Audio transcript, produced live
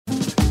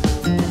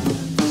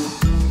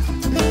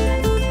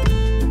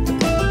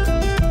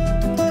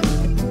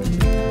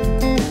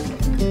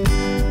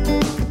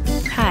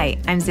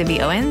I'm Zibby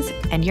Owens,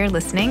 and you're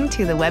listening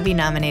to the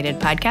Webby-nominated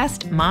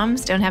podcast,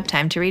 Moms Don't Have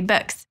Time to Read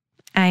Books.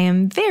 I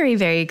am very,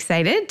 very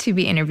excited to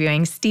be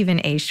interviewing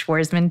Stephen A.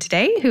 Schwarzman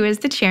today, who is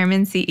the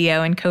chairman,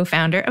 CEO, and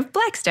co-founder of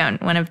Blackstone,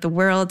 one of the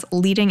world's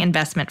leading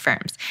investment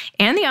firms,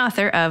 and the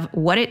author of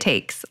What It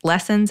Takes,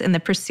 Lessons in the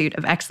Pursuit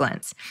of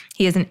Excellence.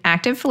 He is an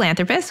active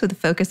philanthropist with a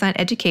focus on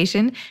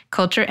education,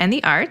 culture, and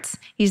the arts.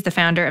 He's the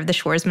founder of the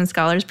Schwarzman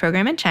Scholars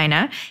program in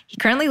China. He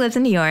currently lives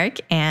in New York,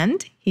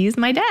 and he's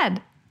my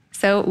dad.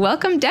 So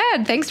welcome,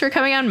 Dad. Thanks for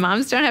coming on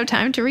Moms Don't Have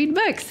Time to Read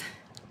Books.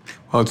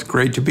 Well, it's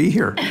great to be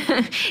here.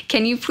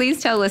 Can you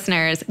please tell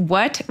listeners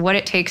what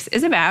It Takes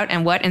is about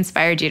and what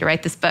inspired you to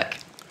write this book?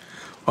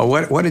 Well,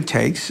 what It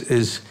Takes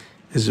is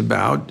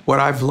about what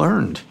I've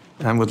learned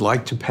and would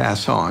like to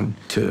pass on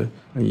to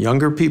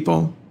younger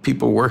people,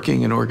 people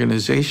working in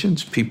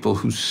organizations, people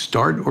who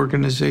start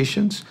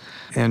organizations,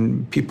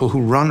 and people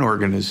who run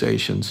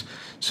organizations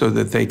so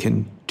that they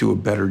can do a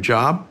better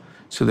job,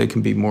 so they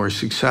can be more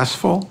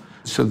successful,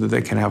 so that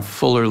they can have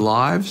fuller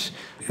lives,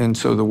 and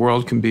so the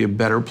world can be a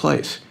better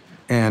place.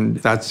 And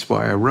that's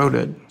why I wrote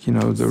it. You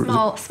know,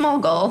 small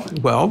goal.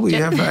 Well, we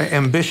have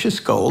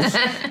ambitious goals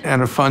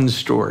and a fun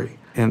story.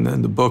 And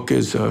then the book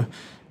is a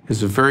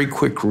very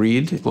quick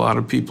read. A lot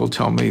of people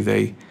tell me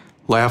they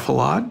laugh a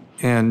lot.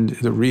 And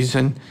the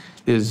reason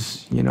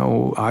is, you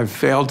know, I've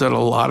failed at a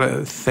lot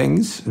of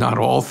things, not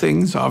all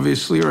things,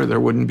 obviously, or there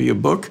wouldn't be a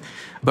book.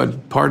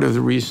 But part of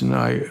the reason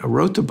I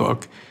wrote the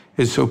book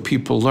is so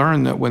people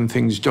learn that when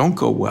things don't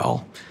go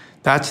well,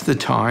 that's the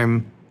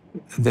time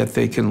that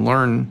they can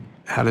learn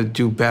how to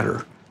do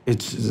better.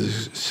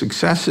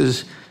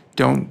 Successes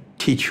don't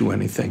teach you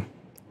anything.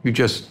 You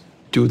just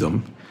do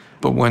them.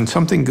 But when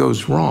something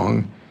goes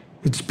wrong,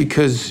 it's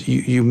because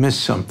you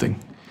missed something.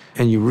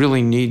 And you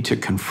really need to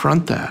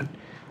confront that.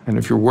 And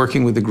if you're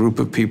working with a group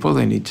of people,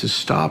 they need to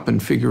stop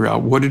and figure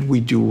out what did we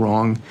do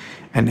wrong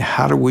and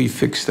how do we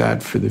fix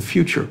that for the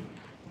future?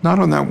 Not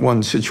on that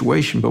one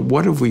situation, but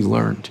what have we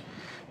learned?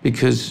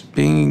 Because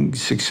being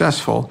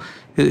successful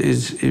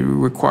it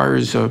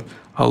requires a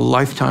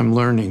lifetime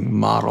learning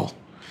model.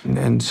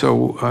 And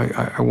so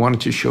I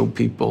wanted to show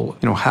people,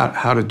 you know,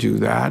 how to do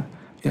that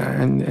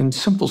and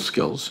simple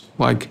skills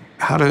like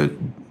how to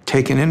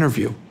take an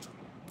interview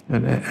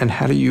and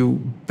how do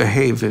you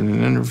behave in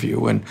an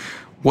interview and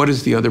what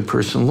is the other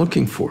person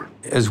looking for,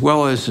 as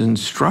well as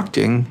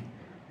instructing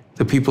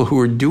the people who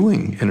are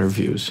doing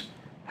interviews.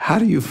 How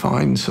do you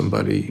find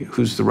somebody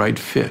who's the right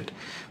fit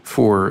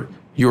for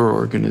your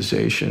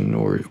organization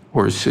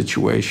or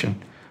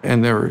situation?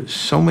 And there are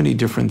so many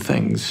different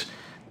things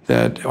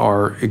that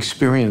are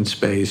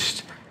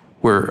experience-based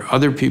where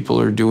other people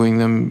are doing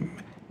them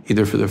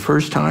either for the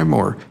first time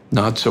or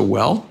not so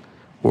well,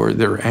 or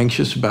they're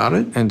anxious about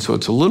it. And so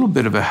it's a little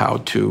bit of a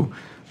how-to,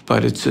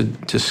 but it's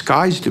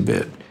disguised a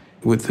bit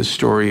with the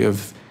story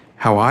of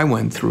how I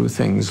went through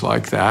things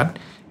like that.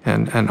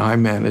 And I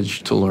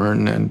managed to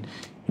learn and,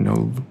 you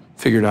know,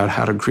 figured out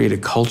how to create a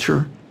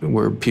culture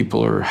where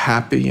people are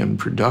happy and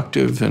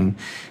productive and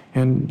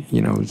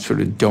you know,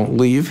 sort of don't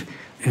leave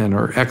and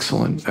are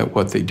excellent at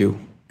what they do.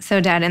 So,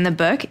 Dad, in the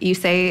book, you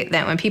say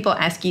that when people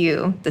ask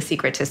you the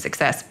secret to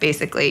success,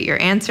 basically your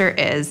answer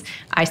is,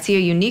 I see a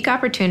unique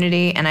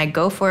opportunity and I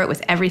go for it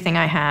with everything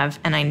I have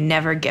and I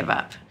never give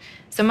up.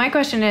 So my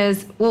question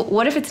is, well,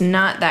 what if it's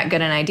not that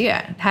good an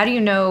idea? How do you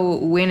know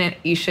when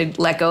you should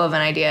let go of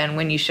an idea and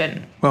when you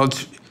shouldn't? Well,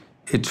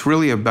 it's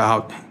really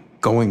about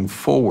going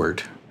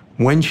forward.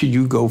 When should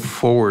you go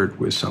forward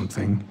with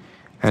something?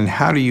 And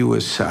how do you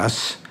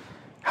assess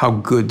how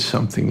good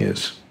something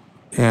is?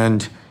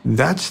 And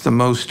that's the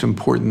most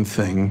important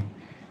thing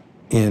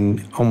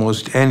in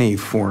almost any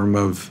form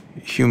of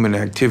human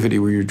activity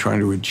where you're trying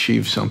to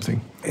achieve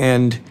something.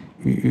 And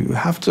you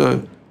have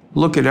to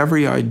look at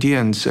every idea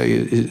and say,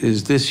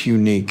 is this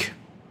unique?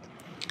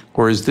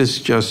 Or is this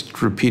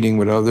just repeating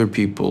what other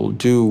people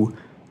do,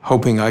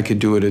 hoping I could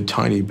do it a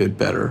tiny bit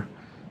better?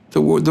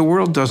 The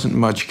world doesn't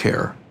much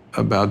care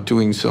about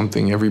doing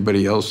something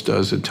everybody else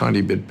does a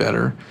tiny bit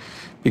better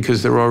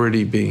because they're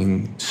already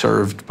being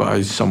served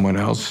by someone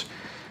else.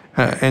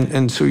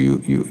 And so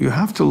you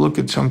have to look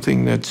at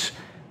something that's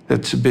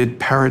a bit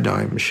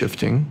paradigm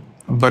shifting.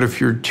 But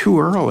if you're too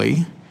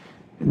early,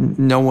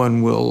 no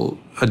one will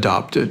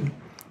adopt it.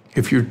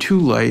 If you're too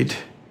late,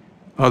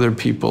 other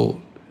people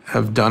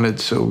have done it,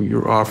 so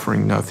you're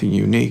offering nothing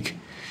unique.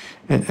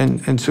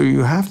 And so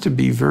you have to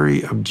be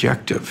very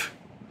objective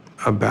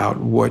about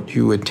what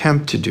you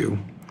attempt to do.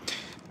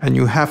 And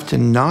you have to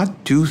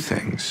not do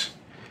things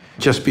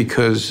just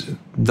because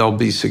they'll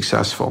be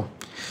successful.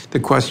 The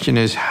question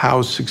is,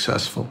 how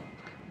successful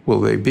will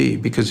they be?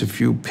 Because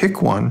if you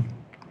pick one,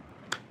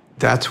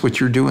 that's what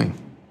you're doing.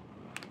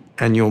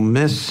 And you'll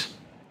miss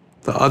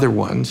the other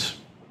ones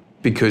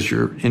because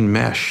you're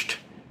enmeshed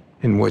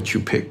in what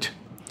you picked.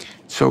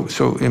 So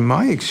in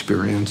my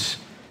experience,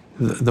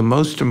 the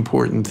most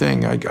important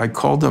thing, I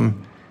call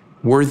them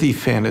worthy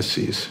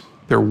fantasies.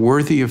 They're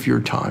worthy of your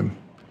time.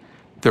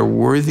 They're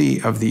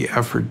worthy of the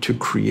effort to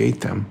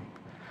create them.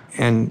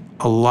 And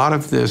a lot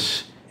of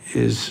this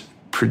is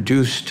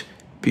produced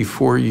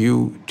before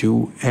you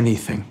do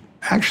anything.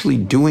 Actually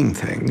doing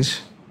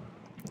things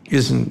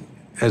isn't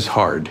as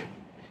hard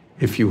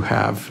if you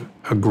have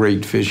a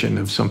great vision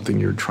of something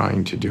you're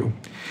trying to do.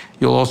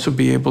 You'll also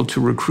be able to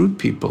recruit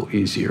people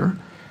easier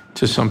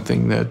to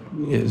something that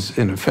is,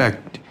 in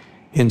effect,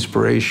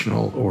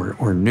 inspirational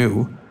or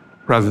new,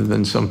 rather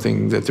than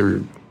something that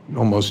they're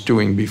almost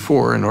doing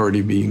before and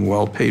already being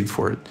well paid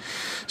for it.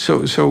 So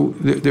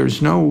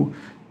there's no,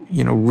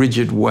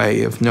 rigid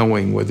way of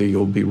knowing whether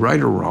you'll be right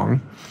or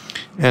wrong.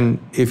 And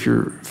if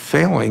you're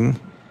failing,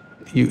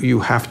 you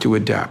have to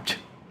adapt.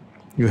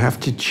 You have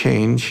to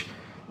change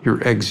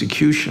your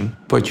execution,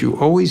 but you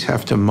always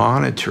have to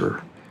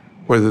monitor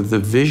whether the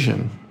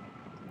vision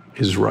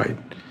is right.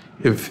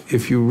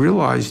 If you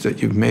realize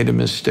that you've made a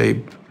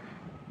mistake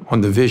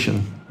on the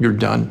vision, you're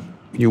done.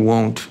 You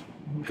won't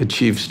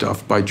achieve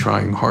stuff by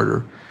trying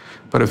harder.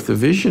 But if the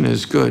vision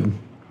is good,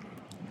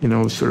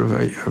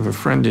 I have a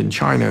friend in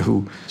China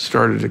who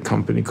started a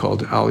company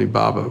called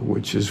Alibaba,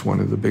 which is one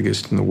of the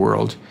biggest in the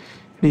world.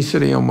 And he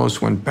said he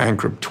almost went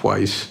bankrupt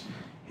twice.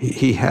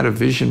 He had a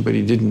vision, but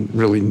he didn't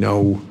really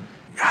know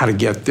how to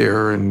get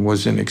there and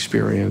was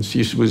inexperienced.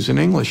 He was an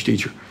English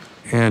teacher.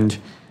 And,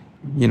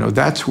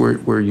 that's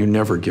where you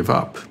never give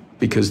up,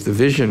 because the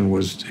vision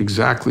was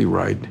exactly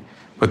right,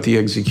 but the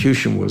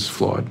execution was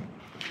flawed.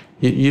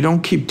 You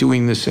don't keep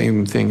doing the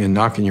same thing and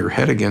knocking your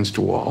head against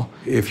a wall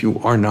if you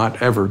are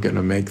not ever going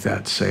to make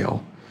that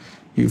sale.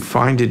 You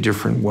find a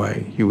different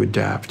way. You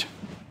adapt.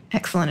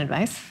 Excellent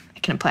advice. I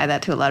can apply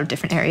that to a lot of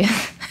different areas.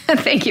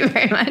 Thank you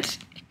very much.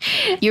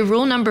 Your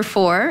rule number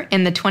 4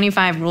 in the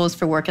 25 rules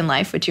for work and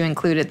life, which you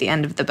include at the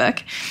end of the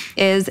book,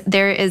 is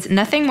there is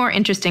nothing more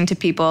interesting to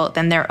people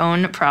than their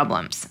own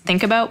problems.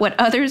 Think about what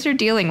others are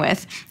dealing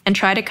with and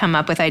try to come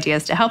up with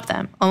ideas to help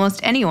them. Almost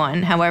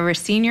anyone, however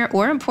senior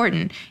or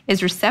important,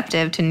 is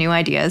receptive to new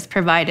ideas,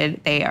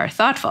 provided they are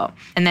thoughtful.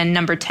 And then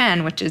number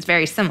 10, which is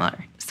very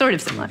similar, sort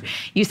of similar.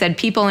 You said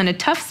people in a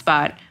tough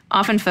spot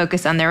often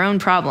focus on their own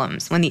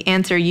problems when the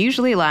answer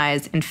usually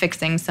lies in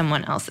fixing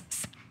someone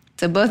else's.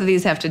 So both of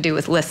these have to do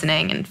with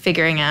listening and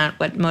figuring out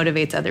what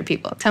motivates other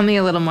people. Tell me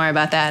a little more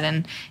about that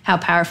and how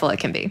powerful it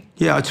can be.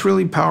 Yeah, it's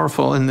really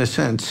powerful in the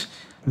sense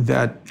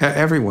that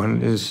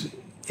everyone is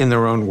in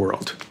their own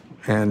world.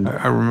 And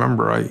I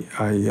remember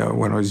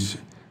when I was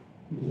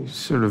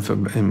sort of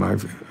in my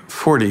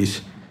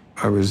 40s,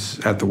 I was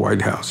at the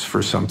White House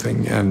for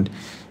something, and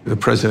the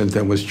president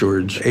then was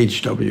George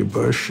H.W.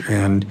 Bush,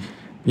 and,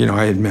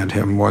 I had met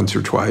him once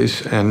or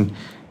twice, and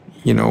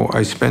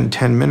I spent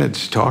 10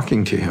 minutes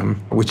talking to him,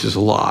 which is a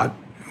lot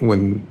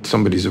when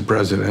somebody's a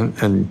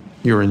president and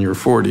you're in your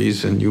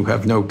 40s and you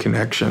have no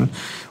connection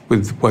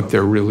with what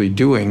they're really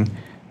doing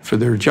for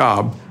their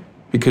job,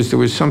 because there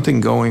was something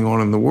going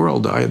on in the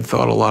world I had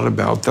thought a lot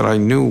about that I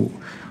knew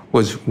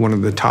was one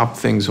of the top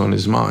things on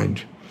his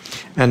mind.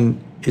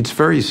 And it's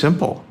very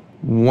simple.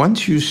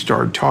 Once you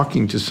start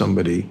talking to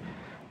somebody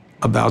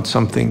about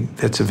something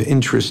that's of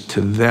interest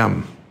to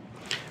them,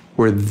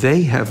 where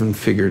they haven't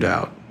figured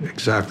out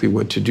exactly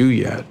what to do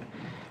yet,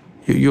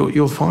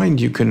 you'll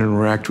find you can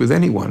interact with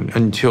anyone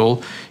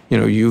until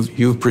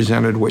you've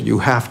presented what you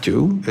have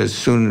to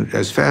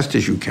as fast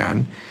as you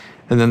can,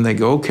 and then they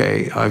go,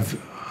 okay,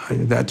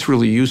 that's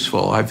really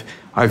useful.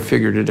 I've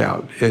figured it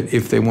out.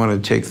 If they want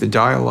to take the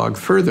dialogue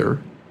further,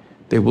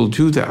 they will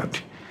do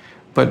that.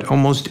 But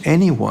almost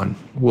anyone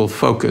will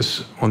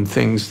focus on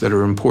things that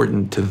are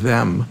important to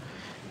them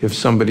if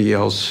somebody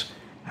else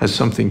has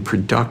something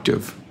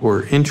productive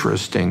or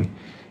interesting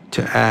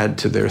to add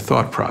to their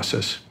thought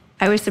process.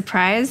 I was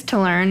surprised to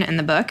learn in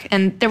the book,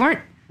 and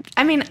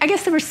I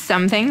guess there were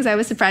some things I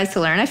was surprised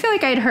to learn. I feel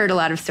like I'd heard a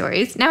lot of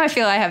stories. Now I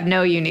feel I have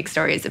no unique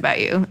stories about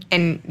you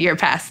in your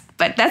past,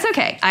 but that's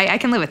okay. I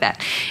can live with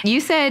that. You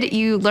said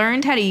you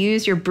learned how to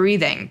use your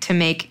breathing to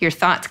make your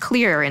thoughts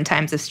clearer in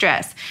times of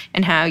stress,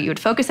 and how you would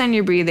focus on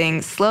your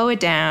breathing, slow it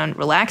down,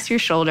 relax your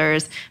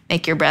shoulders,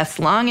 make your breaths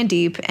long and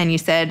deep, and you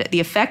said the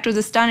effect was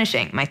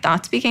astonishing. My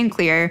thoughts became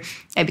clear.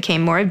 I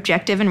became more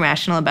objective and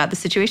rational about the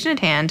situation at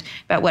hand,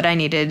 about what I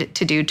needed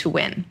to do to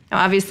win. Now,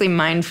 obviously,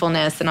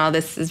 mindfulness and all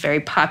this is very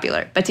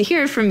popular, but to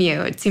hear it from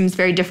you, it seems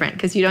very different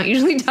because you don't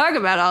usually talk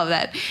about all of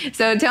that.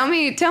 So tell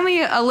me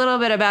a little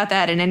bit about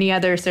that and any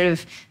other sort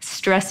of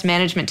stress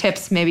management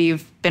tips maybe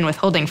you've been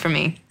withholding from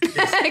me,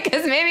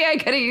 because maybe I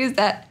could have used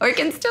that or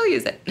can still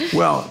use it.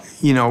 Well,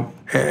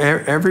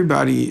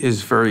 everybody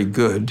is very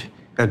good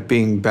at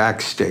being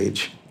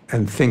backstage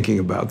and thinking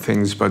about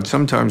things, but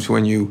sometimes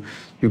when you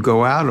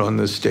go out on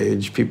the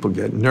stage, people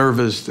get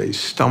nervous, they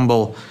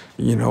stumble,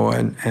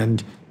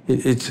 and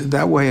it's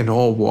that way in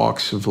all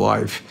walks of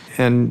life.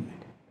 And,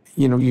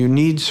 you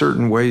need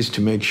certain ways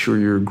to make sure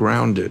you're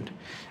grounded.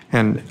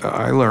 And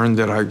I learned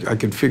that I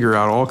could figure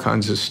out all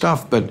kinds of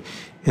stuff, but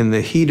in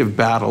the heat of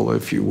battle,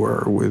 if you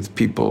were, with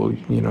people,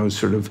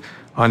 sort of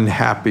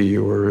unhappy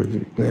or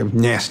they have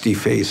nasty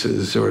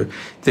faces or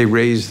they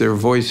raise their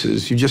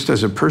voices, you just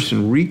as a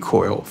person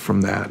recoil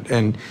from that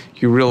and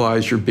you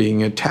realize you're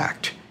being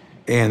attacked.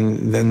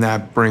 And then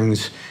that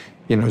brings,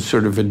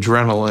 sort of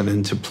adrenaline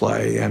into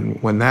play.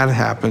 And when that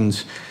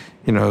happens,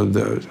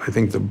 I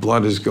think the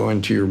blood is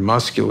going to your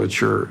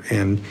musculature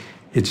and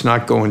it's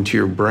not going to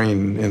your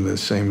brain in the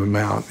same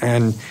amount.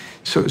 And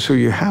so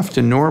you have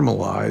to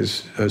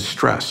normalize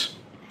stress.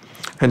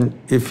 And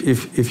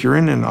if you're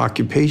in an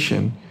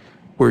occupation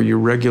where you're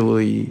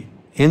regularly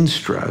in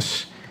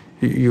stress,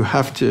 you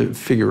have to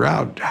figure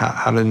out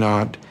how to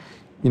not,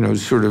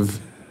 sort of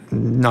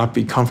not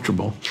be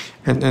comfortable.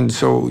 And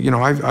so,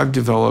 I've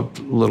developed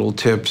little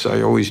tips.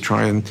 I always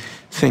try and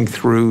think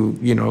through,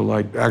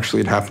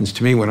 actually it happens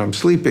to me when I'm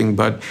sleeping,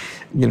 but,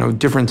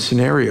 different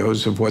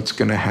scenarios of what's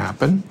going to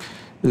happen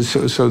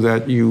so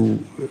that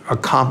you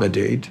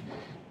accommodate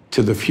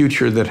to the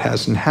future that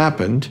hasn't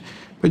happened.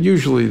 But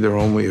usually there are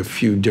only a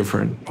few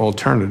different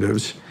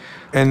alternatives.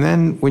 And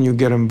then when you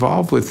get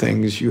involved with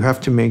things, you have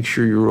to make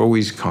sure you're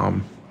always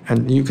calm.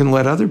 And you can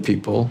let other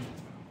people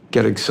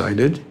get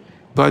excited,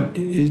 but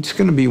it's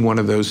going to be one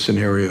of those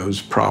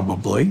scenarios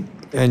probably.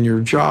 And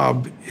your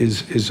job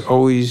is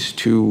always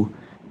to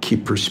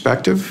keep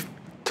perspective,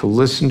 to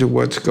listen to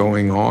what's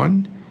going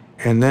on,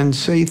 and then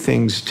say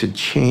things to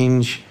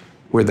change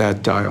where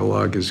that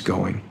dialogue is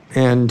going.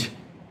 And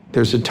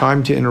there's a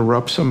time to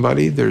interrupt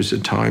somebody. There's a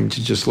time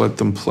to just let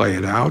them play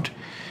it out.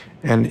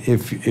 And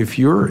if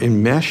you're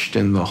enmeshed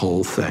in the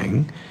whole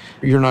thing,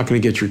 you're not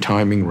going to get your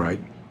timing right.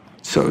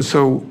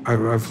 So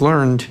I've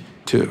learned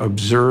to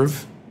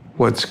observe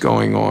what's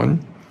going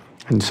on.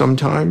 And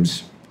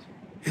sometimes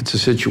it's a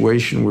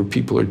situation where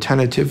people are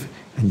tentative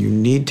and you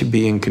need to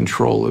be in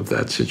control of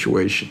that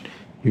situation.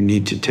 You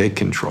need to take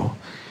control.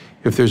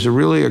 If there's a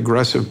really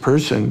aggressive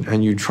person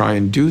and you try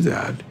and do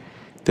that,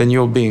 then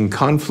you'll be in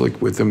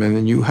conflict with them and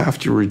then you have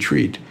to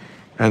retreat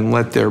and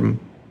let them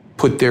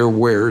put their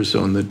wares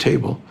on the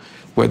table,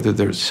 whether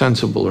they're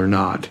sensible or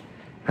not,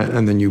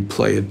 and then you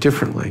play it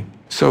differently.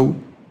 So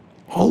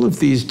all of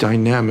these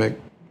dynamic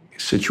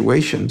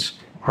situations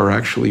are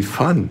actually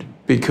fun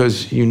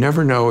because you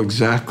never know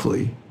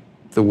exactly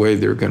the way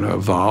they're going to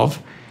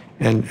evolve,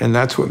 and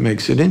that's what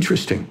makes it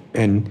interesting.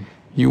 And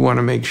you want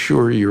to make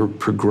sure you're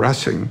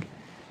progressing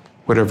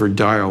whatever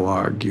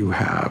dialogue you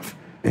have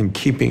and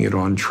keeping it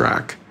on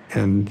track.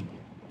 And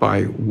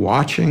by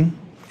watching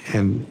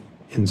and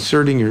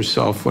inserting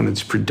yourself when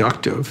it's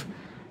productive,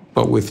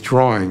 but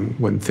withdrawing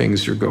when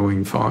things are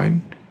going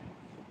fine,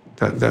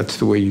 that's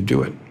the way you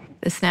do it.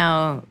 This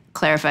now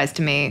clarifies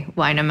to me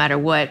why no matter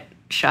what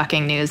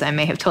shocking news I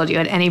may have told you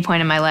at any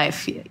point in my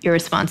life, your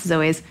response is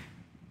always,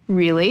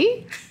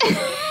 really?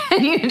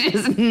 And you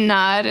just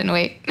nod and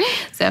wait.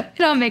 So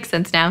it all makes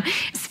sense now.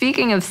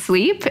 Speaking of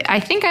sleep,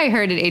 I think I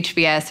heard at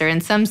HBS or in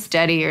some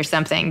study or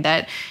something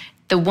that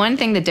the one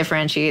thing that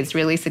differentiates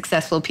really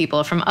successful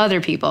people from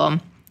other people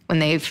when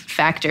they've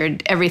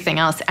factored everything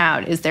else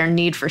out is their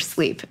need for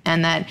sleep,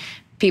 and that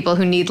people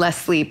who need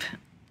less sleep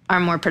are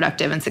more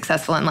productive and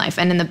successful in life.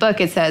 And in the book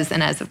it says,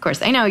 and as of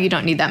course I know, you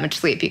don't need that much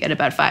sleep. You get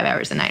about 5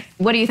 hours a night.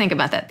 What do you think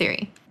about that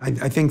theory?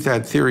 I think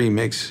that theory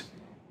makes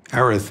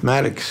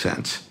arithmetic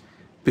sense,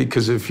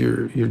 because if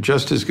you're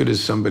just as good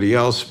as somebody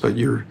else, but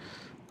you're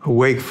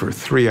awake for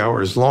 3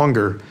 hours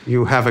longer,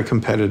 you have a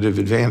competitive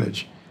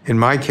advantage. In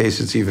my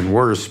case, it's even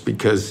worse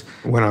because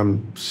when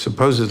I'm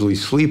supposedly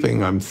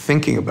sleeping, I'm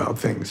thinking about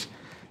things.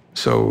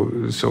 So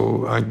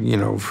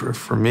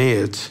for me,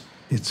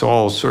 it's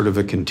all sort of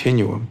a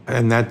continuum.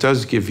 And that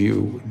does give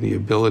you the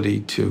ability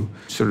to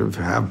sort of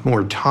have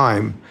more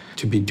time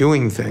to be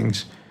doing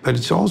things. But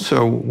it's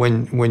also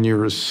when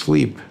you're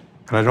asleep,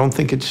 and I don't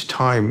think it's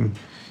time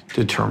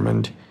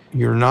determined,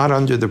 you're not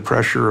under the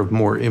pressure of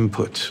more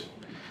inputs.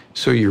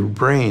 So your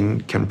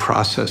brain can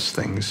process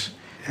things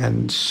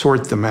and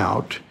sort them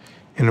out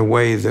in a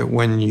way that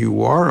when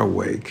you are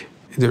awake,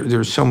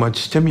 there's so much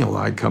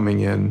stimuli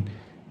coming in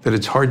that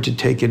it's hard to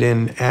take it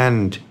in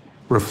and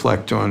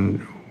reflect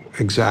on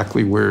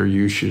exactly where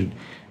you should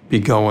be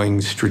going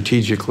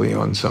strategically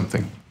on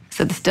something.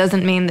 So this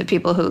doesn't mean that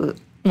people who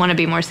want to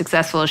be more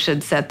successful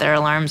should set their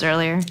alarms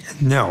earlier?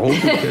 No,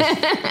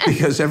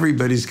 because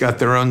everybody's got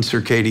their own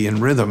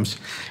circadian rhythms.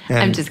 And,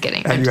 I'm just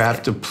kidding. And you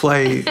have to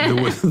play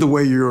the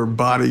way your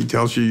body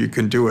tells you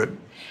can do it.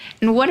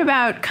 And what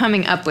about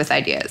coming up with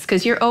ideas?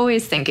 Because you're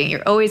always thinking,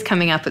 you're always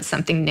coming up with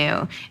something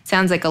new. It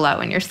sounds like a lot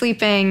when you're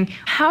sleeping.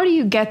 How do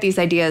you get these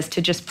ideas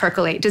to just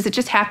percolate? Does it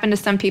just happen to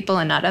some people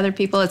and not other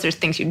people? Is there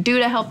things you do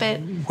to help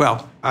it?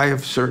 Well, I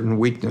have certain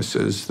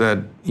weaknesses that,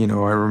 I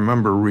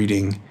remember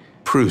reading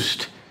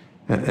Proust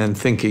and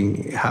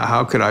thinking,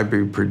 how could I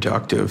be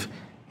productive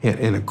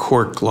in a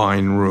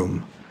cork-lined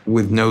room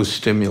with no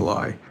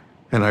stimuli?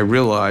 And I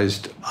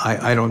realized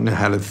I don't know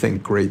how to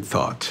think great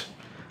thoughts.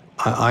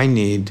 I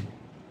need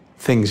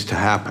things to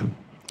happen.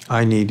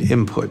 I need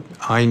input.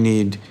 I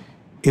need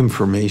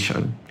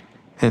information.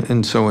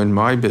 And so in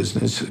my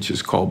business, which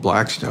is called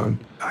Blackstone,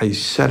 I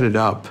set it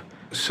up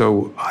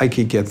so I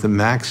could get the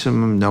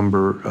maximum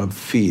number of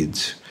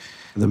feeds,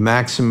 the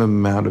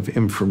maximum amount of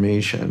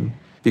information.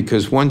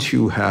 Because once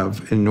you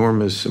have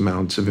enormous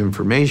amounts of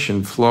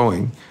information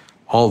flowing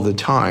all the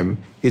time,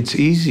 it's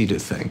easy to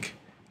think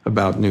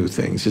about new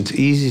things. It's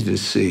easy to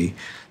see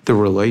the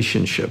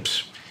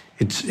relationships.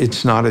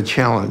 It's not a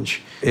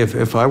challenge.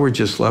 If I were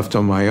just left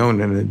on my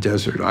own in a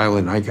desert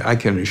island, I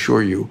can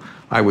assure you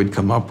I would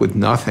come up with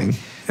nothing.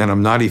 And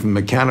I'm not even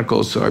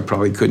mechanical, so I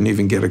probably couldn't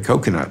even get a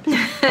coconut.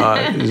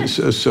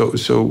 So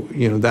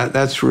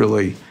that's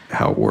really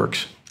how it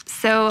works.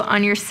 So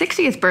on your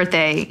 60th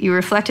birthday, you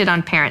reflected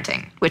on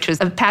parenting, which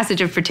was a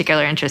passage of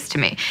particular interest to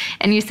me.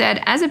 And you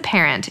said, as a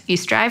parent, you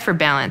strive for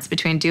balance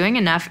between doing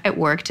enough at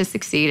work to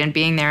succeed and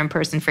being there in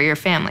person for your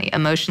family,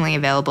 emotionally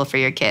available for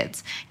your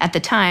kids. At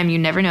the time, you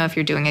never know if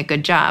you're doing a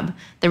good job.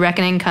 The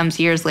reckoning comes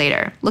years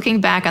later.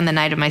 Looking back on the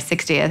night of my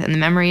 60th and the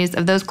memories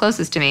of those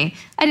closest to me,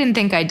 I didn't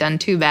think I'd done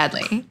too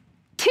badly.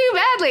 Too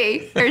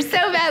badly, or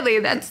so badly.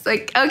 That's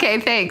like,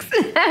 okay, thanks.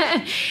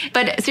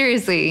 But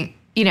seriously,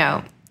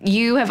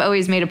 you have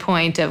always made a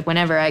point of,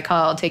 whenever I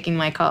call, taking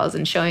my calls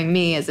and showing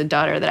me as a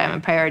daughter that I'm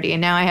a priority.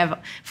 And now I have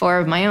 4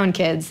 of my own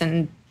kids,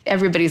 and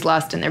everybody's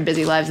lost in their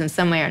busy lives in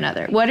some way or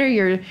another. What are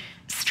your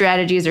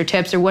strategies or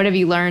tips, or what have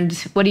you learned?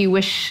 What do you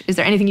wish, is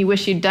there anything you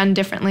wish you'd done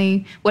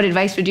differently? What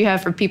advice would you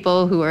have for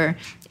people who are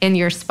in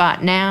your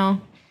spot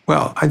now?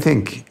 Well, I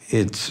think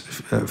it's,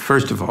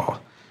 first of all,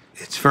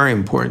 it's very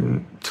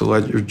important to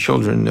let your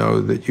children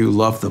know that you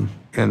love them,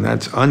 and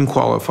that's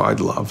unqualified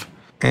love.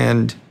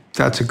 And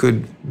that's a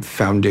good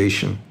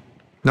foundation.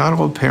 Not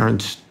all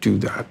parents do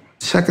that.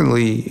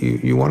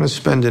 Secondly, you want to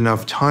spend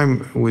enough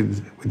time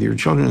with your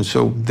children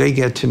so they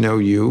get to know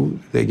you,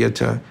 they get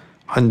to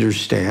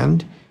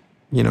understand,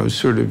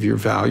 sort of your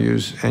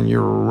values, and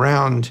you're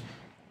around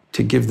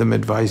to give them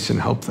advice and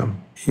help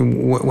them.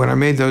 When I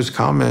made those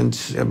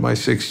comments at my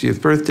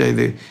 60th birthday,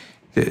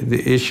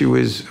 the issue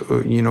is,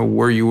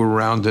 were you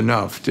around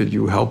enough? Did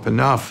you help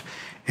enough?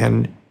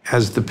 And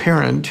as the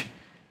parent,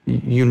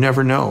 you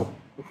never know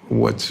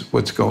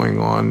what's going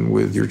on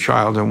with your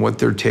child and what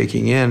they're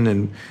taking in,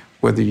 and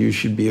whether you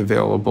should be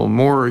available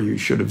more, or you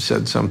should have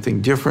said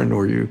something different,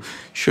 or you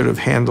should have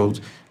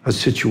handled a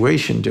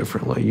situation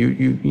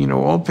differently.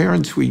 All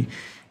parents, we're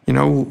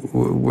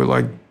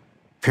like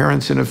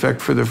parents in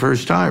effect for the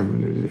first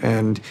time,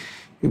 and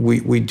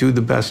we do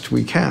the best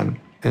we can.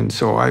 And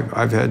so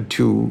I've had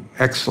 2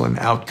 excellent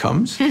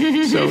outcomes.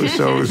 That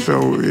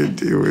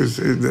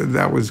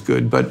was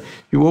good. But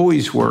you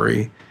always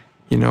worry,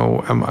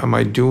 am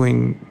I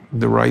doing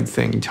the right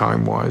thing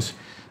time-wise?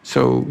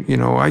 So,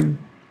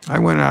 I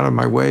went out of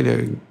my way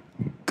to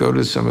go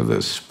to some of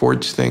the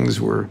sports things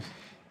where it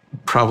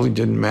probably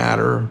didn't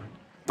matter,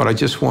 but I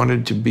just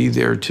wanted to be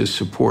there to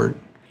support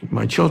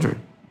my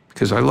children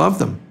because I love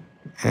them.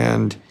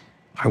 And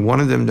I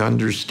wanted them to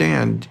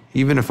understand,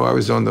 even if I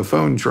was on the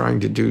phone trying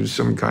to do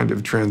some kind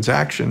of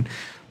transaction,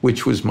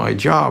 which was my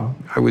job,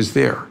 I was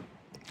there.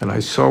 And I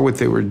saw what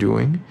they were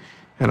doing,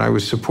 and I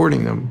was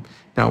supporting them.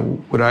 Now,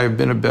 would I have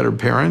been a better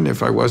parent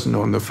if I wasn't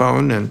on the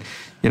phone and,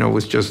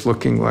 was just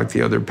looking like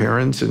the other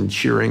parents and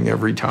cheering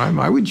every time?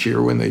 I would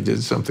cheer when they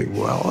did something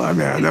well. I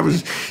mean, that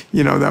was,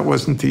 that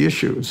wasn't the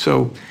issue.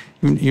 So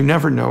you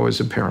never know as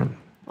a parent.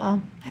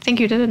 Well, I think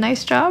you did a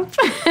nice job.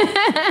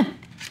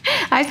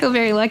 I feel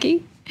very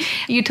lucky.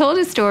 You told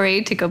a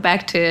story, to go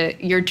back to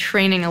your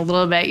training a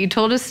little bit, you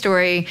told a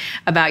story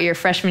about your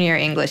freshman year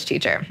English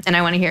teacher. And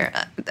I want to hear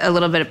a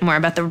little bit more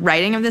about the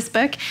writing of this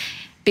book.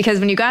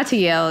 Because when you got to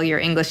Yale, your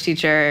English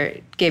teacher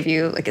gave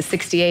you like a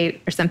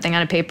 68 or something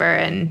on a paper.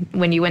 And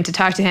when you went to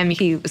talk to him,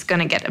 he was going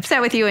to get upset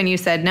with you. And you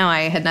said, no,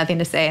 I had nothing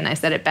to say, and I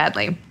said it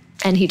badly.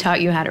 And he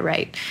taught you how to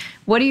write.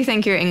 What do you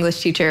think your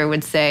English teacher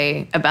would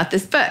say about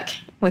this book?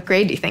 What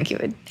grade do you think he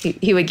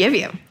would give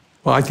you?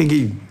 Well, I think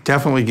he'd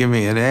definitely give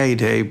me an A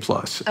to A+.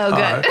 Oh,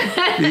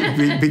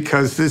 good.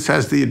 Because this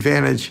has the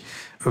advantage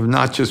of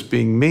not just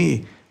being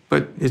me,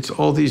 but it's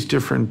all these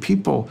different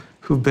people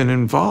who've been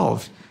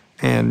involved.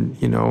 And,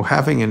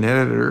 having an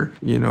editor,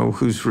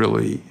 who's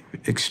really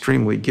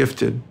extremely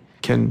gifted,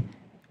 can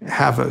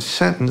have a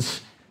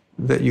sentence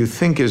that you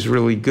think is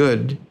really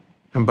good,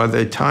 and by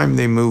the time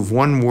they move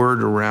one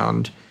word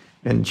around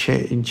and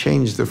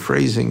change the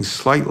phrasing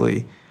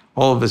slightly,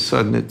 all of a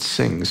sudden it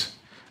sings.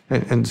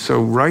 And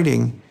so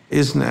writing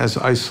isn't as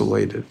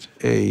isolated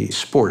a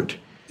sport.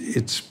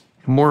 It's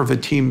more of a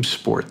team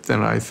sport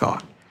than I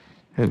thought.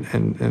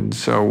 And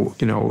so,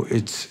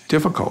 it's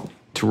difficult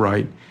to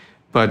write,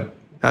 but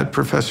that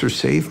professor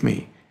saved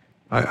me.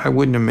 I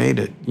wouldn't have made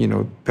it,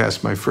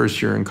 past my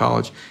first year in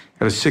college.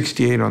 Got a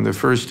 68 on the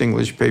first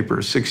English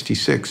paper,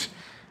 66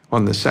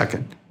 on the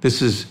second. This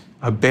is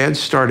a bad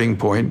starting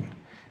point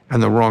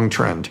and the wrong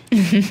trend,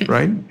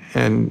 right?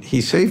 And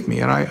he saved me,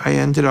 and I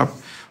ended up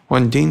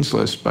on Dean's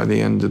List by the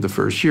end of the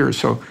first year.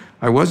 So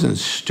I wasn't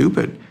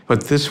stupid,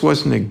 but this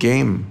wasn't a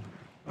game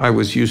I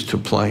was used to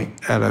playing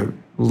at a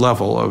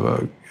level of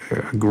a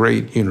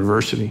great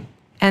university.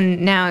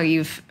 And now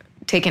you've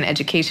taken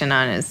education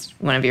on as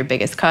one of your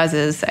biggest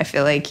causes. I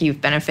feel like you've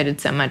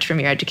benefited so much from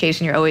your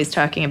education. You're always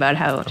talking about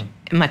how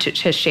much it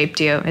has shaped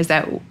you. Is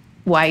that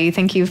why you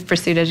think you've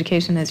pursued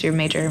education as your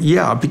major?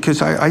 Yeah,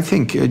 because I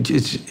think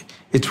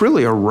it's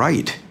really a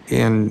right,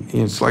 and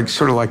it's like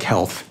sort of like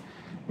health.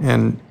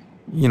 And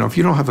if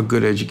you don't have a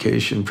good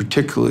education,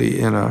 particularly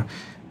in a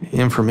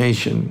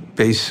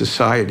information-based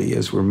society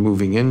as we're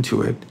moving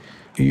into it,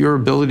 your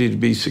ability to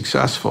be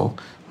successful,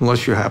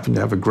 unless you happen to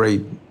have a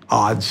great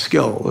odd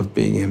skill of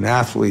being an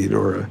athlete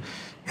or an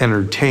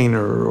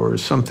entertainer or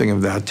something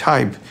of that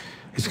type,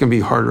 it's going to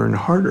be harder and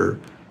harder.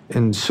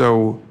 And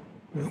so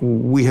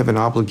we have an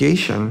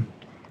obligation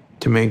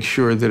to make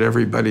sure that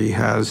everybody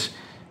has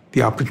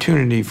the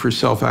opportunity for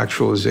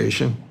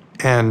self-actualization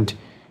and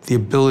the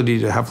ability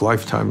to have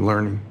lifetime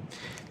learning.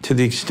 To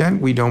the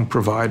extent we don't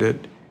provide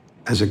it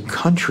as a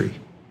country,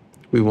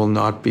 we will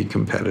not be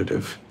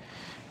competitive.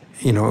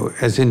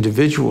 As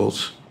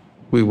individuals,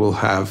 we will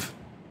have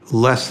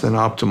less than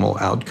optimal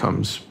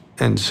outcomes.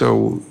 And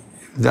so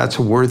that's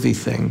a worthy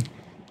thing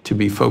to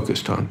be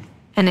focused on.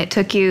 And it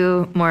took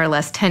you more or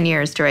less 10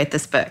 years to write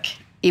this book,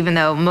 even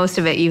though most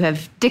of it you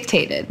have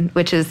dictated,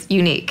 which is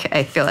unique.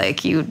 I feel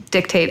like you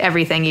dictate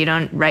everything. You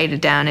don't write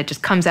it down. It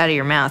just comes out of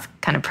your mouth,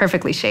 kind of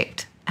perfectly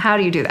shaped. How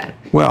do you do that?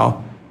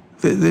 Well,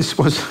 this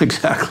wasn't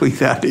exactly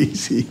that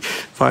easy.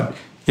 But,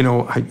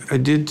 I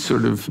did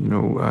sort of,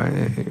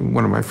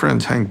 one of my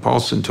friends, Hank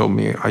Paulson, told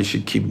me I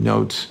should keep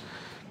notes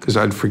because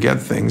I'd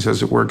forget things.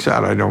 As it works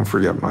out, I don't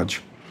forget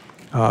much.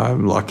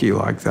 I'm lucky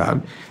like that.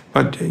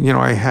 But,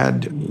 I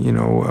had,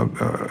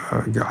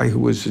 a guy who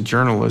was a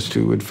journalist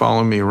who would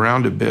follow me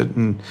around a bit.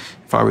 And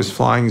if I was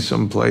flying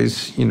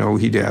someplace,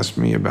 he'd ask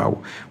me about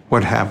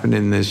what happened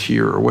in this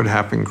year or what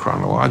happened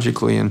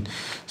chronologically. And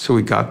so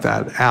we got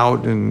that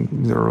out,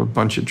 and there were a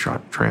bunch of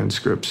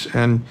transcripts.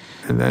 And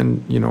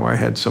then, I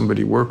had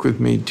somebody work with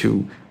me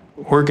to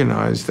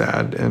organize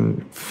that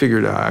and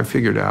I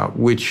figured out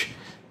which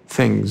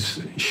things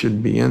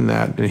should be in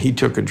that. And he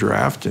took a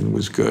draft and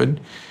was good.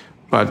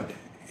 But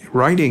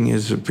writing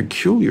is a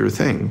peculiar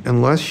thing.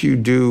 Unless you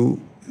do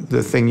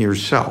the thing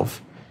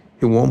yourself,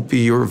 it won't be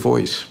your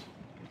voice.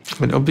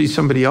 It'll be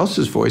somebody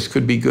else's voice,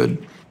 could be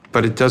good,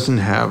 but it doesn't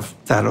have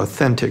that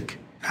authentic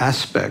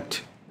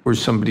aspect where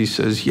somebody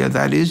says, yeah,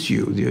 that is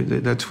you,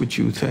 that's what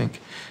you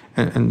think.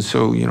 And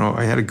so,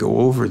 I had to go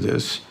over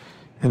this,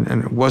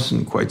 and it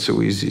wasn't quite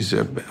so easy,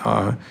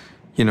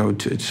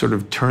 to sort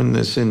of turn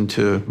this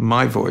into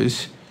my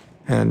voice.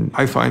 And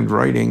I find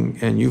writing,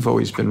 and you've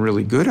always been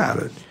really good at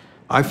it,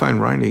 I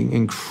find writing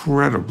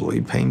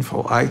incredibly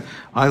painful. I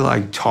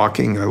like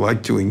talking, I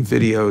like doing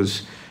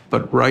videos,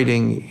 but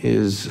writing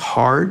is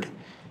hard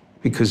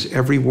because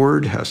every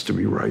word has to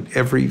be right.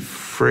 Every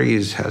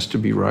phrase has to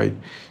be right,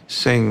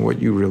 saying what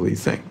you really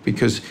think.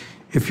 Because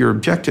if your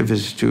objective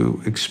is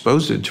to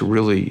expose it to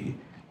really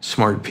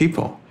smart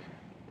people,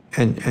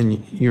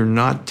 and you're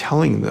not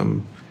telling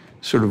them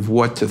sort of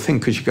what to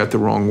think because you got the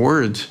wrong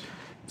words,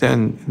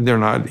 then they're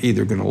not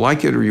either going to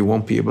like it or you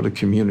won't be able to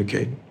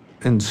communicate.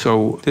 And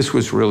so this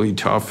was really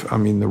tough. I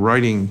mean, the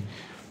writing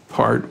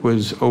part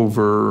was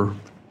over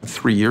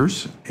 3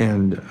 years,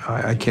 and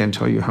I can't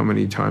tell you how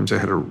many times I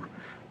had to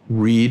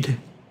read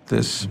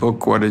this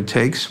book, What It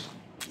Takes.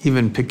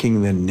 Even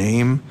picking the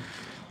name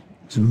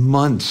was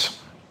months,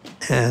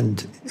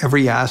 and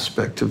every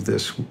aspect of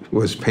this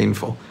was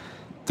painful.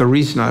 The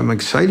reason I'm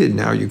excited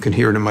now, you can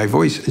hear it in my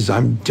voice, is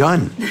I'm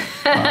done.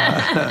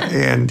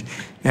 And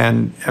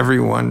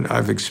everyone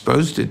I've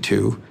exposed it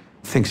to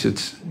thinks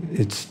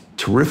it's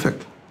terrific.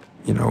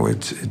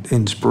 It's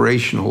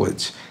inspirational,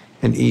 it's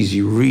an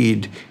easy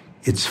read,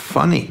 it's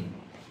funny,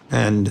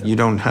 and you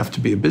don't have to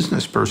be a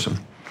business person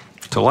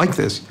to like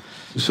this.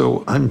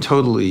 So I'm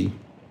totally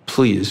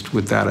pleased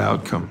with that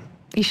outcome.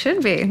 You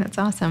should be. That's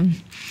awesome.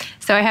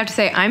 So I have to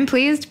say I'm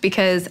pleased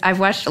because I've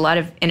watched a lot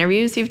of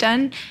interviews you've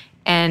done,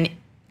 and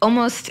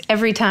almost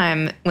every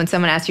time when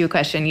someone asks you a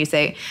question, you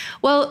say,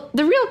 well,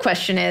 the real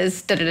question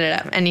is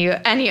da-da-da-da, and you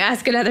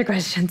ask another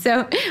question.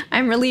 So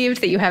I'm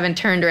relieved that you haven't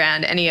turned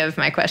around any of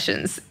my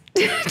questions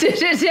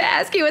to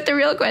ask you what the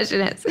real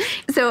question is.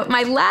 So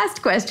my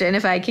last question,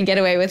 if I can get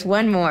away with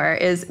one more,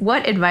 is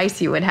what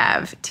advice you would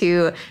have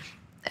to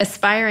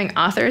aspiring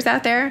authors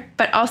out there,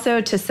 but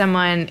also to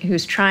someone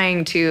who's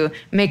trying to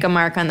make a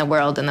mark on the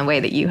world in the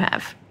way that you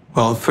have?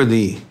 Well,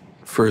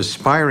 for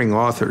aspiring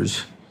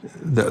authors,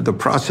 the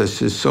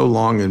process is so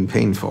long and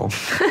painful.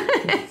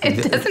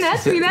 It doesn't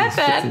have to be that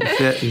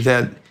bad.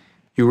 That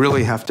you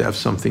really have to have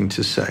something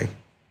to say.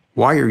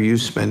 Why are you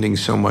spending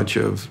so much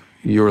of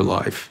your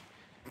life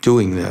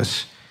doing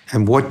this?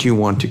 And what do you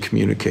want to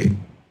communicate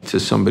to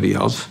somebody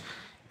else?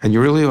 And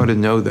you really ought to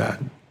know that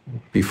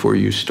before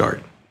you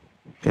start.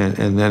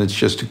 And then it's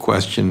just a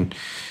question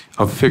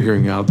of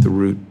figuring out the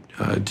route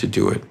to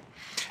do it.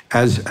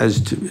 As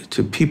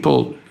to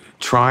people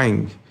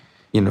trying,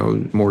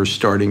 more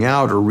starting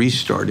out or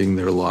restarting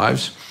their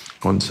lives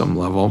on some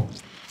level,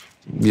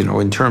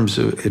 in terms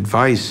of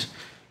advice,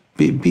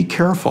 be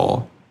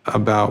careful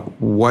about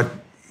what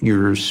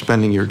you're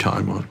spending your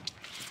time on.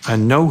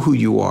 And know who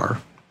you are,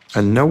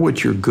 and know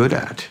what you're good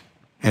at,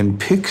 and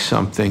pick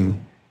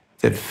something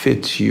that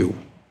fits you.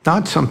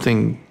 Not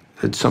something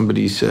that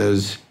somebody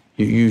says,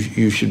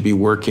 you should be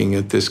working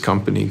at this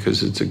company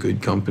because it's a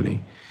good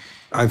company.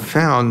 I've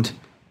found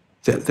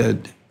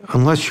that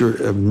unless you're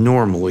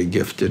abnormally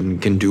gifted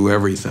and can do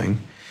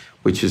everything,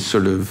 which is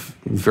sort of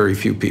very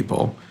few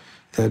people,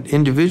 that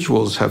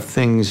individuals have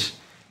things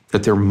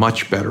that they're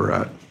much better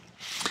at.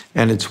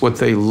 and it's what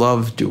they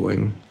love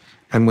doing.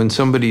 And when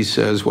somebody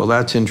says, well,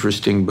 that's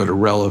interesting but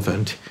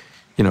irrelevant,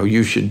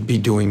 you should be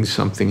doing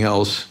something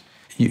else,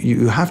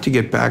 you have to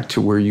get back to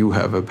where you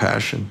have a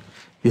passion.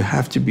 You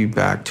have to be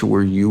back to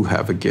where you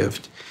have a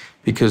gift,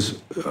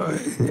 because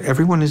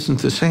everyone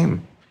isn't the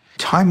same.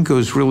 Time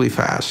goes really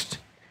fast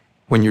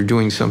when you're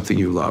doing something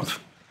you love.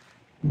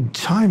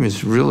 Time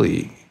is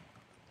really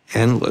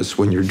endless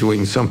when you're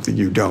doing something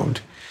you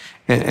don't.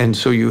 And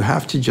so you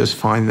have to just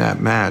find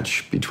that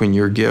match between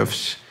your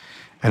gifts,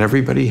 and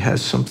everybody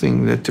has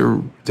something that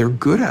they're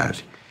good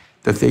at,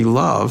 that they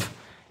love.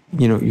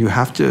 You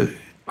have to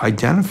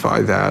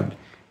identify that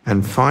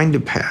and find a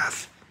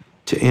path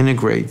to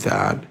integrate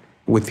that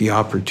with the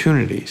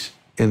opportunities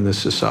in the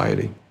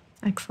society.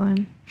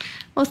 Excellent.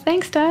 Well,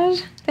 thanks,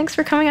 Dad. Thanks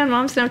for coming on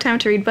Moms Don't Have Time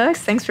to Read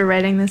Books. Thanks for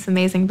writing this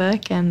amazing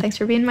book, and thanks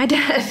for being my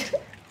dad.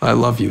 I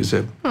love you,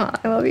 Zib. Oh,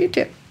 I love you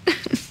too.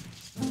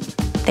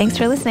 Thanks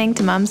for listening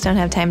to Moms Don't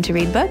Have Time to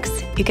Read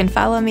Books. You can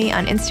follow me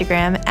on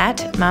Instagram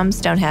at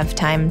Moms Don't Have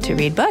Time to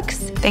Read Books.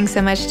 Thanks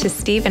so much to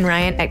Steve and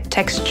Ryan at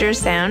Texture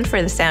Sound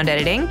for the sound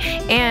editing.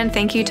 And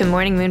thank you to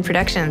Morning Moon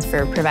Productions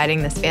for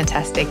providing this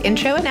fantastic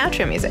intro and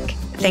outro music.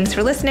 Thanks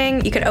for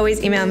listening. You could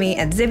always email me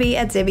at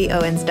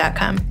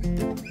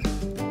zibby@zibbyowens.com.